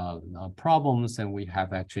problems, and we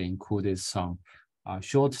have actually included some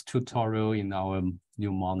short tutorial in our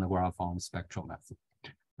new monograph on spectral method.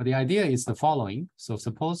 But the idea is the following. So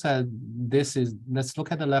suppose that this is, let's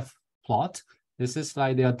look at the left plot. This is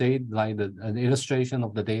like the data, like an illustration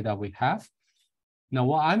of the data we have. Now,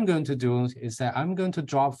 what I'm going to do is that I'm going to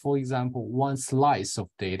drop, for example, one slice of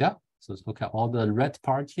data. So let's look at all the red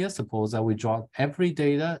part here. Suppose that we drop every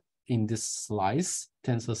data in this slice,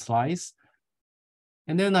 tensor slice.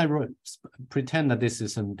 And then I pretend that this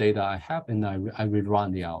is some data I have, and I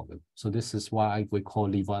rerun the algorithm. So this is why we call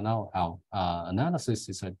leave-one-out analysis.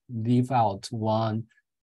 Is I leave out one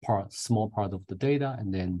part, small part of the data,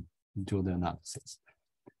 and then do the analysis.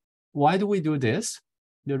 Why do we do this?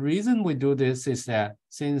 The reason we do this is that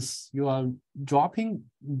since you are dropping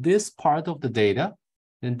this part of the data,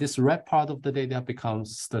 then this red part of the data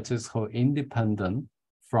becomes statistically independent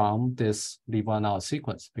from this leave-one-out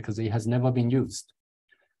sequence because it has never been used.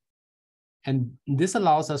 And this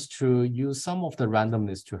allows us to use some of the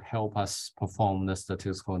randomness to help us perform the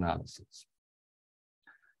statistical analysis.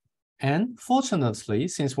 And fortunately,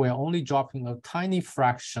 since we're only dropping a tiny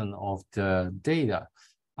fraction of the data,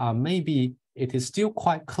 maybe it is still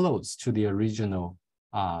quite close to the original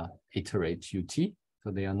iterate UT. So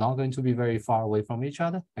they are not going to be very far away from each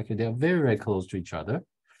other. Actually, they're very, very close to each other.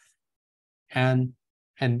 And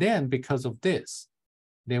then because of this,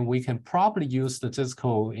 then we can probably use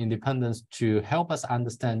statistical independence to help us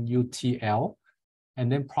understand UTL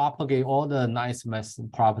and then propagate all the nice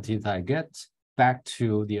properties that I get back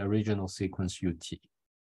to the original sequence UT.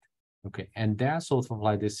 Okay, and that's sort of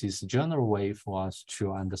like this is a general way for us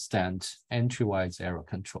to understand entrywise error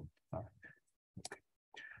control. All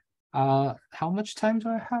right. Okay. How much time do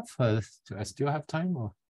I have? Do I still have time?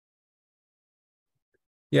 Or?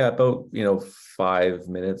 Yeah, about 5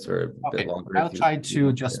 minutes or a bit longer. I'll try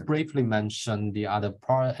to just briefly mention the other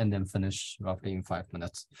part and then finish roughly in 5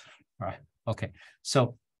 minutes. All right. Okay.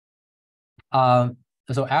 So,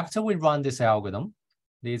 so after we run this algorithm,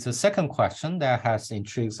 there's a second question that has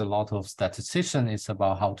intrigued a lot of statisticians. It's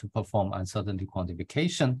about how to perform uncertainty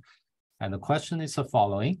quantification. And the question is the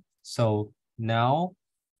following. So now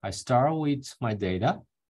I start with my data.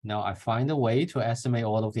 Now I find a way to estimate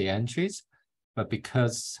all of the entries. But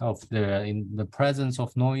because of in the presence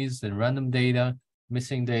of noise and random data,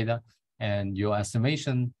 missing data, and your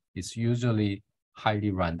estimation is usually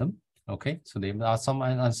highly random. Okay, so there are some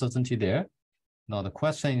uncertainty there. Now the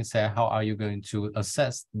question is how are you going to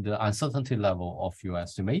assess the uncertainty level of your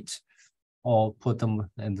estimate, or put them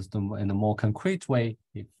in a more concrete way?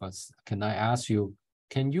 Can I ask you,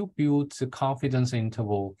 can you build a confidence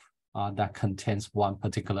interval that contains one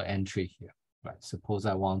particular entry here? Right. Suppose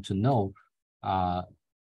I want to know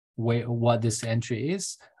what this entry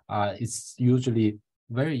is. It's usually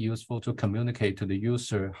very useful to communicate to the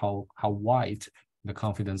user how wide the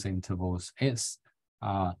confidence intervals is,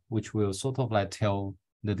 which will sort of like tell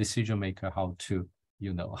the decision maker how to,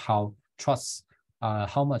 how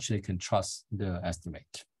much they can trust the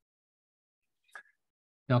estimate.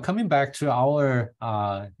 Now coming back to our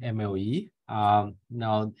MLE,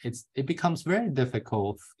 now it becomes very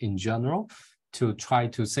difficult in general to try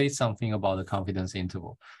to say something about the confidence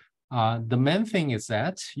interval. The main thing is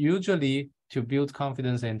that usually to build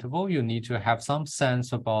confidence interval, you need to have some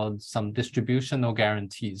sense about some distributional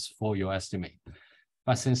guarantees for your estimate.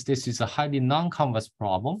 But since this is a highly non-convex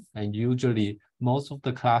problem, and usually most of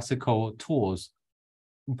the classical tools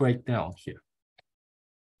break down here,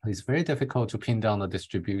 it's very difficult to pin down the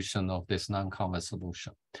distribution of this non-convex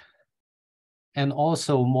solution. And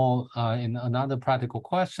also more in another practical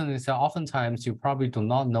question is that oftentimes you probably do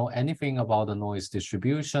not know anything about the noise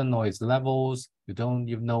distribution, noise levels. You don't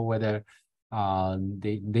even know whether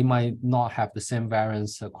they might not have the same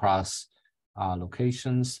variance across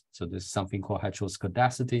locations. So there's something called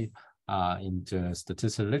heteroscedasticity in the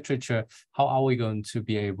statistical literature. How are we going to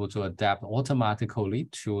be able to adapt automatically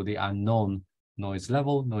to the unknown noise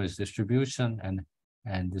level, noise distribution,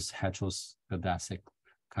 and this heteroscedastic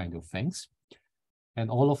kind of things? And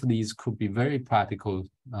all of these could be very practical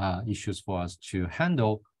issues for us to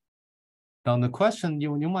handle. Now, the question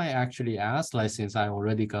you might actually ask, like, since I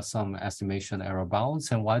already got some estimation error bounds,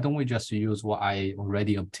 and why don't we just use what I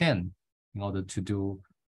already obtained in order to do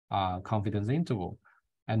confidence interval?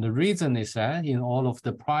 And the reason is that in all of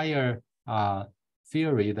the prior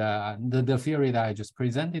theory, the theory that I just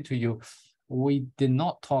presented to you, we did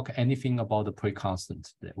not talk anything about the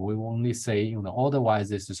pre-constant. We only say, otherwise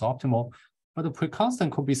this is optimal. But the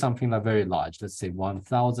pre-constant could be something like very large, let's say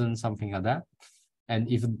 1,000, something like that. And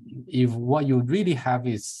if what you really have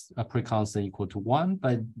is a pre-constant equal to 1,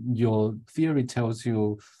 but your theory tells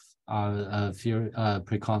you a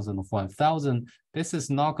pre-constant of 1,000, this is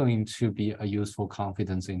not going to be a useful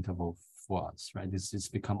confidence interval for us, right? This has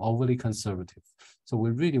become overly conservative. So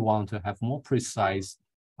we really want to have more precise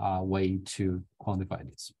way to quantify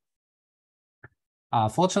this.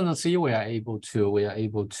 Fortunately, we are able to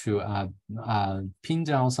pin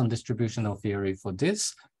down some distributional theory for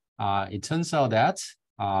this. It turns out that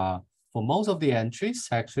for most of the entries,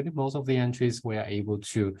 we are able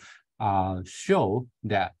to show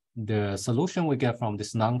that the solution we get from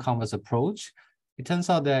this non-convex approach, it turns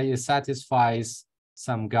out that it satisfies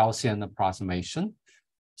some Gaussian approximation.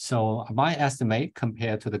 So my estimate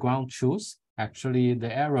compared to the ground truth, actually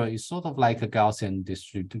the error is sort of like a approximately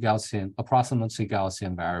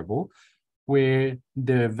Gaussian variable, where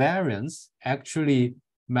the variance actually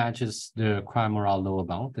matches the Craméral lower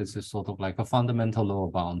bound. This is sort of like a fundamental lower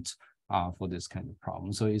bound for this kind of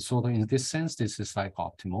problem. So it's sort of, in this sense, this is like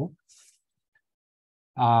optimal.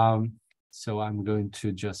 So I'm going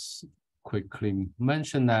to just quickly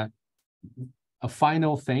mention that a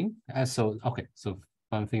final thing. So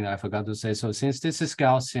one thing that I forgot to say. So since this is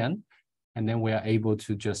Gaussian, and then we are able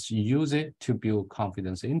to just use it to build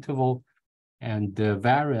confidence interval. And the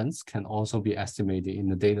variance can also be estimated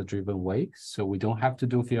in a data-driven way. So we don't have to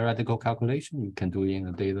do theoretical calculation. You can do it in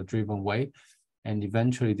a data-driven way. And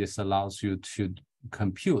eventually this allows you to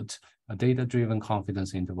compute a data-driven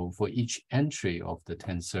confidence interval for each entry of the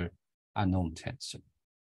tensor, unknown tensor.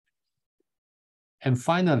 And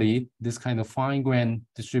finally, this kind of fine-grained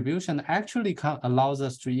distribution actually allows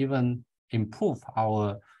us to even improve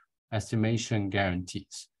our estimation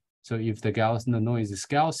guarantees. So if the noise is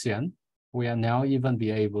Gaussian, we are now even be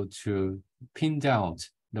able to pin down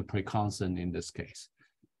the pre-constant in this case.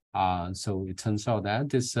 So it turns out that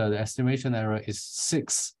this the estimation error is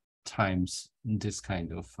 6 times this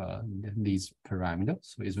kind of these parameters.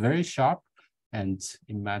 So it's very sharp, and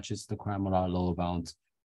it matches the Cramélat lower bound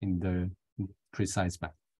in the precise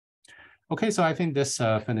manner. Okay, so I think this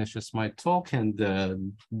finishes my talk, and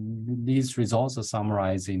these results are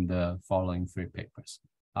summarized in the following 3 papers.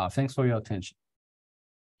 Thanks for your attention.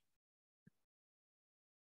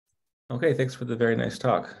 Okay, thanks for the very nice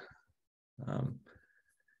talk.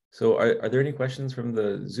 So are there any questions from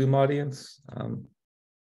the Zoom audience?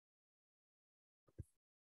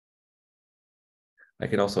 I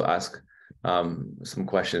can also ask some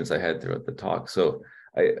questions I had throughout the talk. So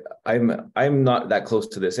I'm not that close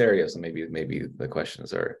to this area, so maybe the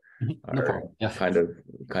questions are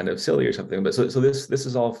kind of silly or something. But so this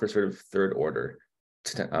is all for sort of third order.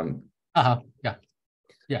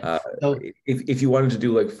 Yeah. So if you wanted to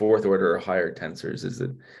do like fourth order or higher tensors, is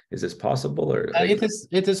this possible, or like...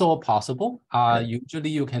 it is all possible. Usually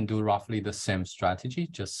you can do roughly the same strategy,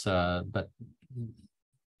 just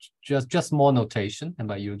more notation,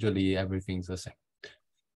 but usually everything's the same.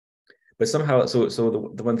 But somehow, so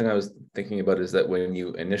the one thing I was thinking about is that when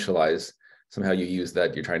you initialize, somehow you use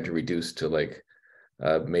that, you're trying to reduce to like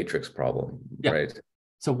a matrix problem, right?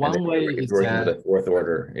 So one way is working with a fourth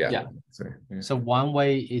order. So one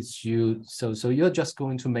way is so you're just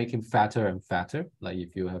going to make it fatter and fatter. Like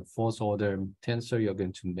if you have fourth order tensor, you're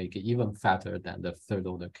going to make it even fatter than the third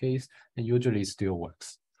order case, and usually it still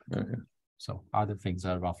works. Okay. So other things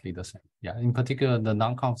are roughly the same. Yeah, in particular, the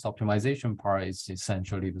non-convex optimization part is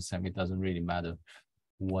essentially the same. It doesn't really matter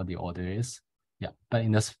what the order is. Yeah, but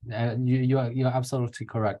in this, you're absolutely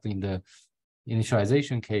correct. In the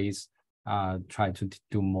initialization case, try to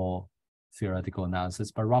do more theoretical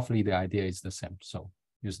analysis, but roughly the idea is the same. So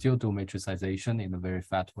you still do matricization in a very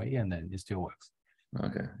fat way, and then it still works.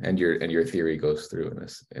 Okay, and your theory goes through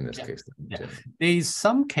in this case. Yeah, there is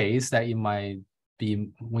some case that it might be,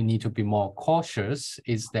 we need to be more cautious,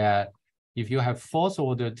 is that if you have fourth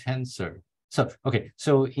order tensor. So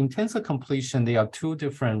in tensor completion, there are 2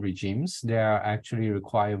 different regimes. They are actually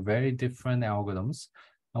require very different algorithms.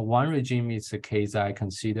 One regime is the case I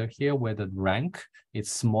consider here, where the rank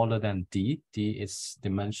is smaller than D. D is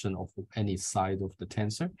dimension of any side of the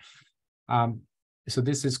tensor. So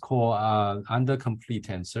this is called under complete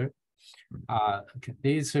tensor. There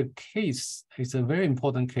is a case, it's a very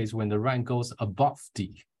important case when the rank goes above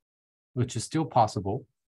D, which is still possible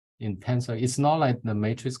in tensor. It's not like the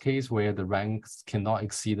matrix case where the ranks cannot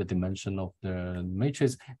exceed the dimension of the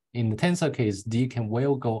matrix. In the tensor case, the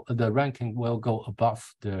rank can well go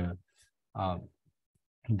above the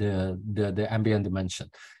ambient dimension.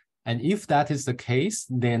 And if that is the case,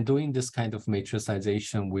 then doing this kind of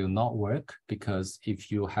matricization will not work, because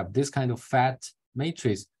if you have this kind of fat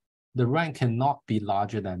matrix, the rank cannot be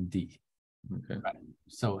larger than D. Okay. Right?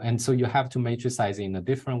 So you have to matricize in a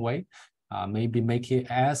different way. Maybe make it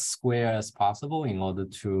as square as possible in order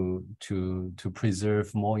to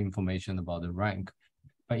preserve more information about the rank.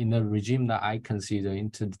 But in the regime that I consider in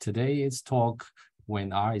today, it's talk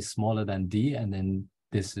when R is smaller than D, and then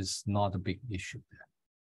this is not a big issue.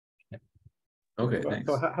 Okay, thanks.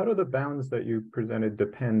 So how do the bounds that you presented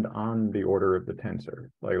depend on the order of the tensor?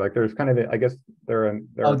 Like there's kind of, I guess there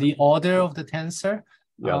are the order of the tensor?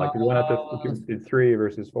 Yeah, like if you went at the 3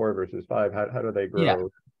 versus 4 versus 5, how do they grow?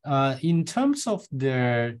 Yeah, in terms of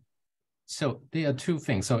so there are 2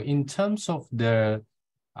 things. So in terms of the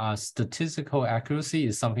statistical accuracy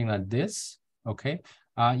is something like this, okay?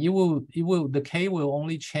 The K will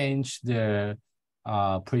only change the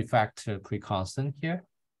prefactor pre-constant here.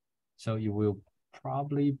 So it will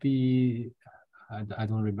probably be, I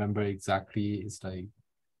don't remember exactly, it's like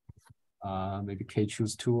maybe K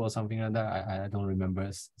choose 2 or something like that. I don't remember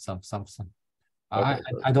some. Okay.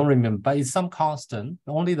 I don't remember, but it's some constant.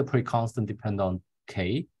 Only the pre-constant depend on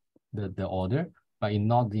K, the order, but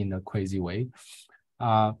not in a crazy way.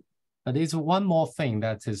 But there's one more thing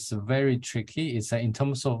that is very tricky, is that in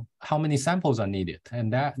terms of how many samples are needed,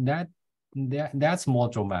 and that's more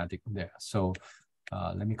dramatic there. So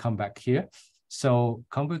let me come back here. So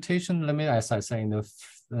computation limit, as I say, in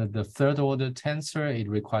the third order tensor, it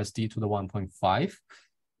requires d to the 1.5.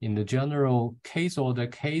 In the general case order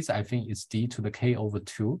case, I think it's d to the k over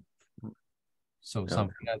 2. So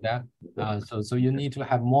something like that. So you need to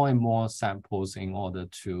have more and more samples in order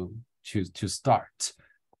to start.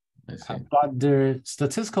 But the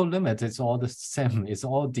statistical limit is all the same. It's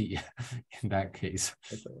all d in that case.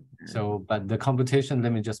 So, but the computation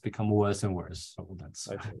limit just become worse and worse. So that's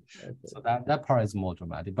so that part is more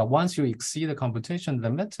dramatic. But once you exceed the computation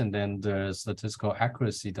limit, and then the statistical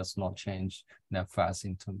accuracy does not change that fast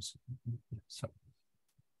in terms. So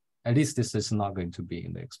at least this is not going to be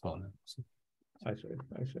in the exponent. So. I see.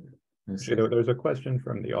 There's a question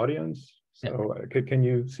from the audience. So can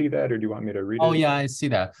you see that, or do you want me to read it? Oh yeah, I see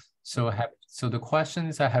that. So the question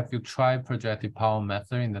is, have you tried projective power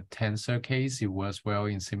method in the tensor case? It works well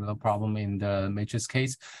in similar problem in the matrix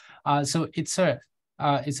case. So it's a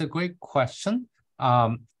great question.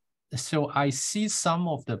 So I see some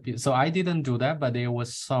of the, so I didn't do that, but there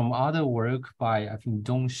was some other work by, I think,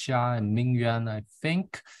 Dongxia and Mingyuan, I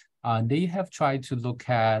think. They have tried to look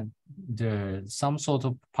at some sort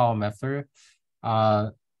of power method.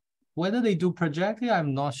 Whether they do projectly,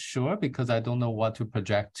 I'm not sure, because I don't know what to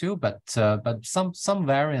project to. But some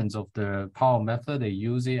variants of the power method, they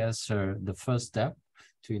use it as the first step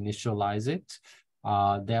to initialize it.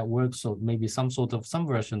 That works. So maybe some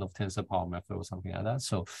version of tensor power method or something like that.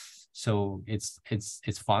 So it's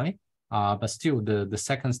fine. But still, the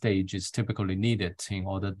second stage is typically needed in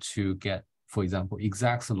order to get, for example,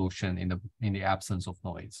 exact solution in the absence of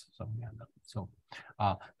noise. So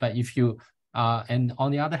but if you and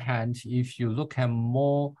on the other hand, if you look at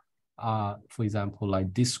more, for example,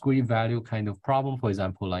 like discrete value kind of problem, for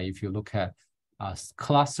example, like if you look at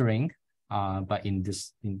clustering, but in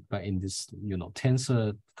this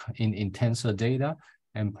tensor in tensor data,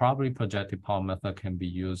 and probably projective power method can be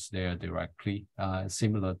used there directly,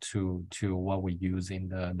 similar to what we use in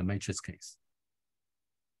the matrix case.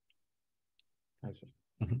 I see.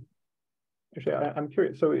 Actually, I'm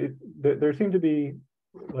curious. So there seem to be,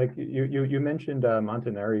 like you mentioned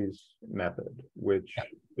Montanari's method, which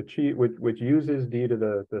uses d to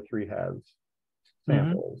the 3/2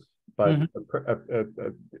 samples, but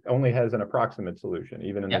only has an approximate solution,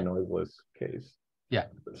 even in the noiseless case. Yeah.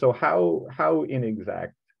 So how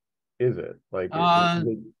inexact is it? Like,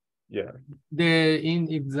 yeah. The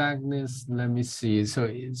inexactness, let me see. So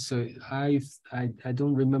I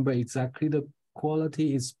don't remember exactly the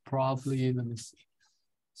quality. Is probably, let me see.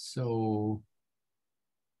 So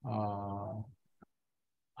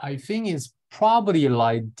I think it's probably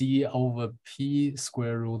like d over p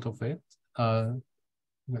square root of it.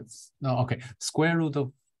 Square root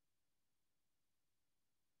of,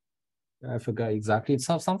 I forgot exactly. It's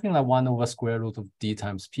something like 1 over square root of d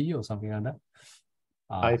times p or something like that.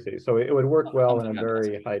 I see. So it would work well in a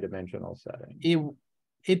very high dimensional setting.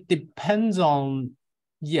 It depends on,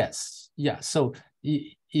 yes. Yeah. So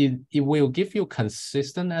it will give you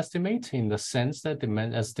consistent estimate in the sense that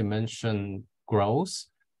as dimension grows,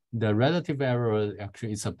 the relative error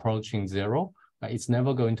actually is approaching 0, but it's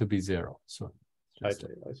never going to be 0. So I see.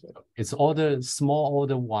 it's small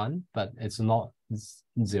order 1, but it's not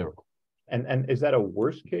 0. And is that a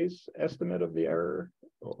worst case estimate of the error?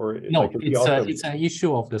 Or no, like it's an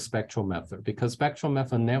issue of the spectral method, because spectral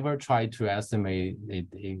method never tried to estimate it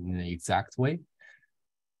in an exact way.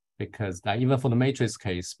 Because even for the matrix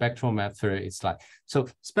case, spectral method is like, so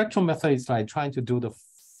spectral method is like trying to do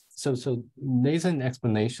so there's an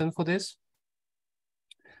explanation for this.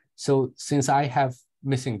 So since I have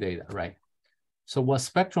missing data, right? So what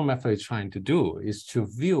spectral method is trying to do is to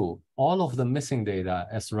view all of the missing data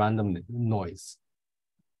as random noise.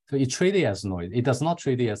 So it treats it as noise. It does not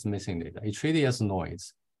treat it as missing data. It treats it as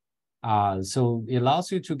noise. So it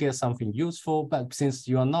allows you to get something useful, but since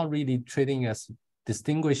you are not really treating as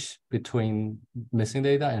distinguish between missing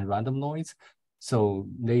data and random noise, so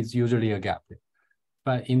there's usually a gap there.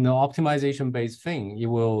 But in the optimization-based thing, it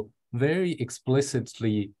will very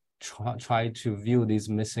explicitly try to view this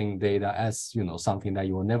missing data as something that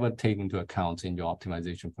you will never take into account in your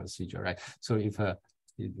optimization procedure, right? So if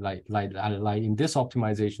like in this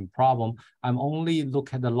optimization problem, I'm only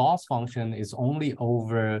look at the loss function is only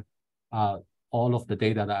over all of the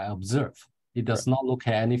data that I observe. It does not look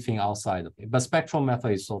at anything outside of it. But spectral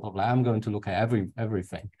method is sort of like, I'm going to look at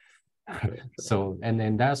everything. Sure. So, and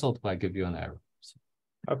then that sort of like give you an error. So.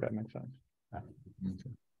 Okay, makes sense.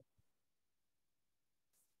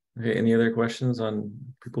 Okay, any other questions on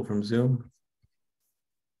people from Zoom?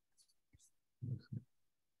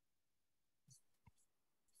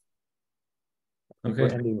 Okay.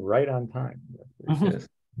 We're ending right on time. Yes.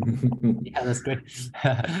 Yeah, that's great.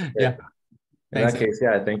 Yeah. In Thanks. that case,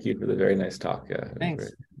 yeah, thank you for the very nice talk. Yeah. Thanks.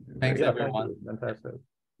 Very, Thanks, Yeah, everyone. thank you. Fantastic.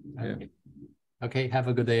 Yeah. Okay, have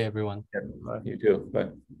a good day, everyone. Yeah. You too. Bye.